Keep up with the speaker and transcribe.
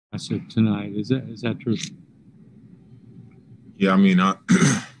tonight. Is that true? Yeah, I mean, I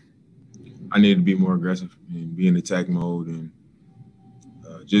I need to be more aggressive and be in attack mode and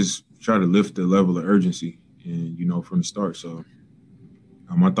just try to lift the level of urgency and from the start. So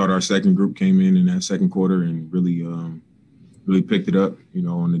I thought our second group came in that second quarter and really picked it up.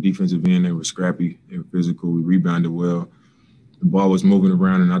 On the defensive end, they were scrappy, they were physical, we rebounded well. The ball was moving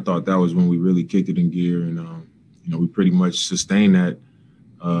around, and I thought that was when we really kicked it in gear. And we pretty much sustained that,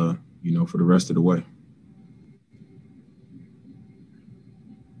 for the rest of the way.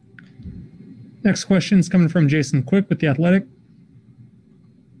 Next question is coming from Jason Quick with The Athletic.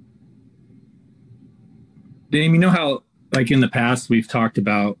 Dame, how, like in the past, we've talked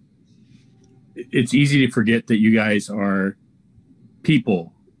about it's easy to forget that you guys are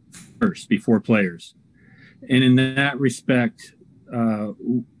people first before players. And in that respect,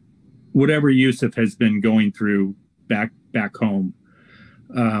 whatever Yusuf has been going through back home,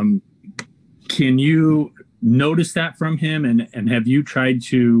 can you notice that from him? And have you tried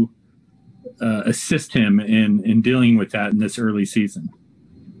to assist him in dealing with that in this early season?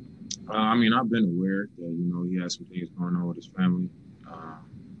 I've been aware that, he has some things going on with his family,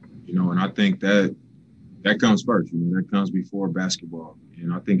 and I think that comes first, that comes before basketball.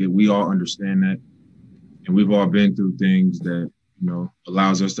 And I think that we all understand that, and we've all been through things that,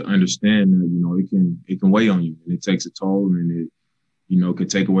 allows us to understand that, it can weigh on you, and it takes a toll, and it, could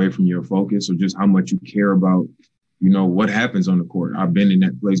take away from your focus or just how much you care about, what happens on the court. I've been in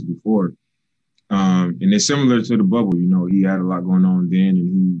that place before. And it's similar to the bubble, he had a lot going on then,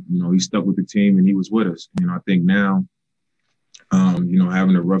 and he stuck with the team and he was with us. And I think now,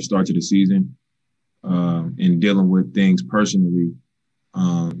 having a rough start to the season, and dealing with things personally,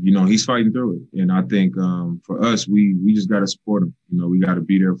 he's fighting through it. And I think, for us, we just got to support him. We got to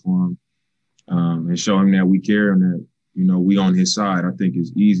be there for him, and show him that we care and that, we on his side. I think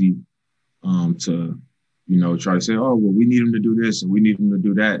it's easy, to, try to say, oh, well, we need him to do this and we need him to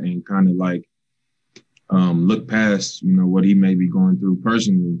do that. And kind of like, look past, what he may be going through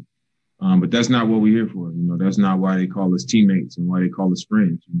personally. But that's not what we're here for. That's not why they call us teammates and why they call us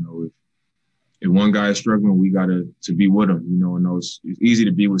friends. If one guy is struggling, we got to be with him, and it's easy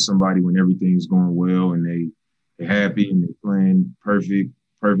to be with somebody when everything's going well and they're happy and they're playing perfect,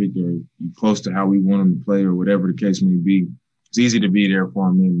 or close to how we want them to play or whatever the case may be. It's easy to be there for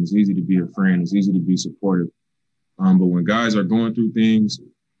them, and it's easy to be a friend. It's easy to be supportive. But when guys are going through things,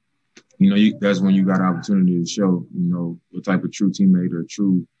 that's when you got opportunity to show, what type of true teammate or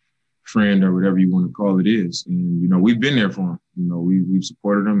true friend or whatever you want to call it is. And, we've been there for him. We've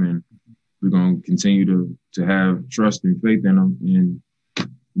supported him, and we're going to continue to have trust and faith in him. And,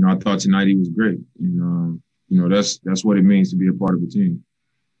 I thought tonight he was great. And, that's what it means to be a part of a team.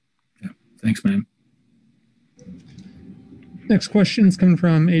 Yeah. Thanks, man. Next question is coming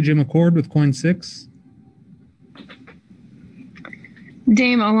from AJ McCord with Coin6.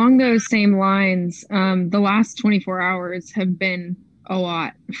 Dame, along those same lines, the last 24 hours have been a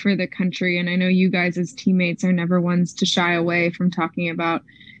lot for the country. And I know you guys as teammates are never ones to shy away from talking about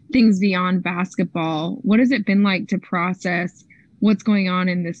things beyond basketball. What has it been like to process what's going on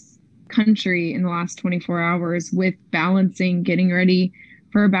in this country in the last 24 hours with balancing getting ready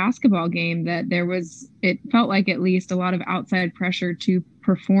for a basketball game that it felt like at least a lot of outside pressure to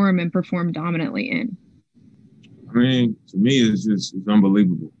perform dominantly in? To me, it's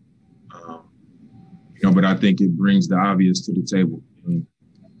unbelievable. But I think it brings the obvious to the table.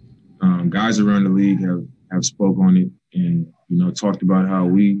 Guys around the league have spoke on it and, talked about how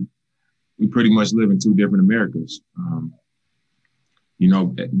we pretty much live in two different Americas.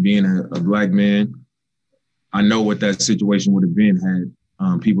 Being a Black man, I know what that situation would have been had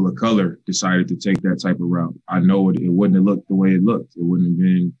people of color decided to take that type of route. I know it wouldn't have looked the way it looked. It wouldn't have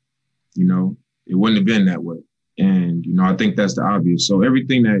been, it wouldn't have been that way. And, I think that's the obvious. So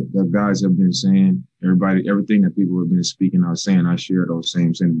everything that guys have been saying, everything that people have been speaking out saying, I share those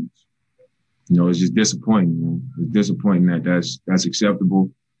same sentiments. It's just disappointing. It's disappointing that that's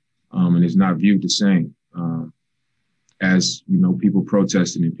acceptable, and it's not viewed the same as, people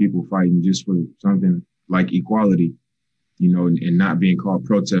protesting and people fighting just for something like equality, and not being called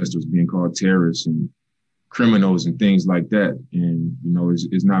protesters, being called terrorists and criminals and things like that. And,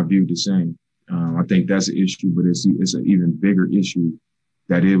 it's not viewed the same. I think that's an issue, but it's an even bigger issue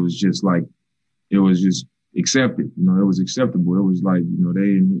that it was just accepted. It was acceptable. It was like,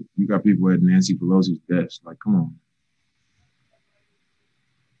 you got people at Nancy Pelosi's desk. Like, come on.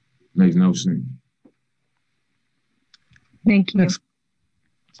 Makes no sense. Thank you.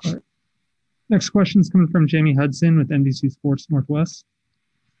 Next question is coming from Jamie Hudson with NBC Sports Northwest.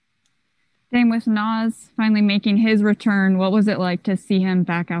 Same with Nas finally making his return. What was it like to see him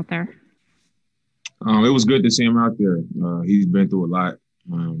back out there? It was good to see him out there. He's been through a lot.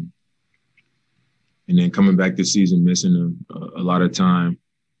 And then coming back this season, missing a lot of time,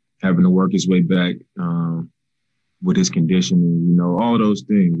 having to work his way back with his conditioning, you know, all those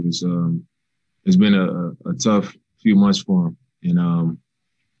things. It's been a tough few months for him. And,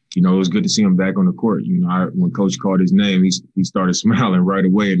 you know, it was good to see him back on the court. You know, when Coach called his name, he started smiling right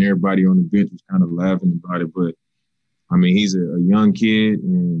away, and everybody on the bench was kind of laughing about it. But, I mean, he's a young kid,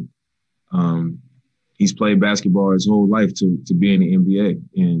 and he's played basketball his whole life to be in the NBA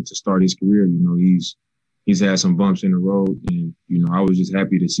and to start his career. You know, he's had some bumps in the road, and, you know, I was just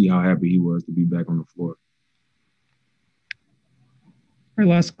happy to see how happy he was to be back on the floor. Our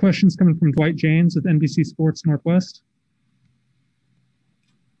last question is coming from Dwight James with NBC Sports Northwest.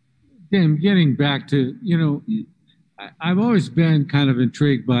 Dan, getting back to, you know, I've always been kind of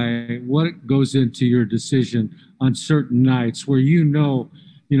intrigued by what goes into your decision on certain nights where you know,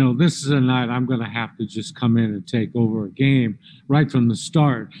 this is a night I'm going to have to just come in and take over a game right from the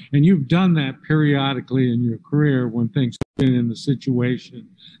start. And you've done that periodically in your career when things have been in the situation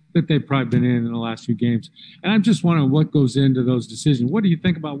that they've probably been in the last few games. And I'm just wondering what goes into those decisions. What do you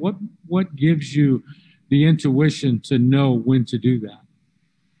think about what gives you the intuition to know when to do that?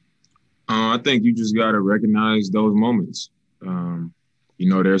 I think you just got to recognize those moments. You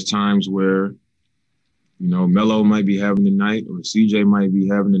know, there's times where, you know, Melo might be having the night, or CJ might be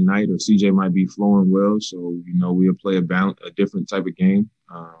having the night, or CJ might be flowing well. So, you know, we'll play a different type of game,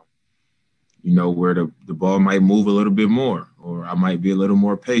 you know, where the ball might move a little bit more, or I might be a little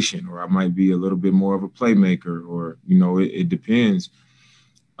more patient, or I might be a little bit more of a playmaker, or, you know, it depends.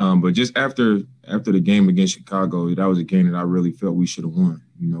 But just after the game against Chicago, that was a game that I really felt we should have won.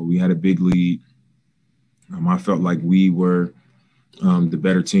 You know, we had a big lead. I felt like we were the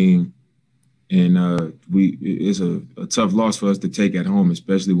better team. And it's a tough loss for us to take at home,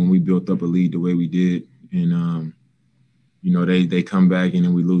 especially when we built up a lead the way we did. And, you know, they come back and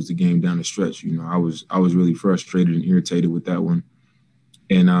then we lose the game down the stretch. You know, I was really frustrated and irritated with that one.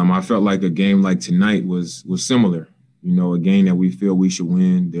 And I felt like a game like tonight was similar. You know, a game that we feel we should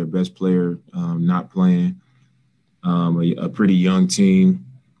win, their best player not playing, a pretty young team,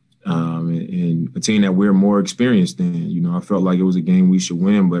 and a team that we're more experienced in. You know, I felt like it was a game we should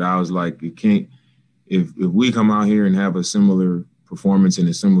win, but I was like, it can't. If we come out here and have a similar performance and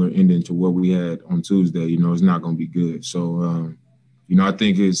a similar ending to what we had on Tuesday, you know, it's not going to be good. So, you know, I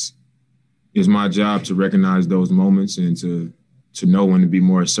think it's my job to recognize those moments and to know when to be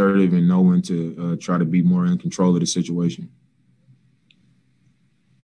more assertive and know when to try to be more in control of the situation.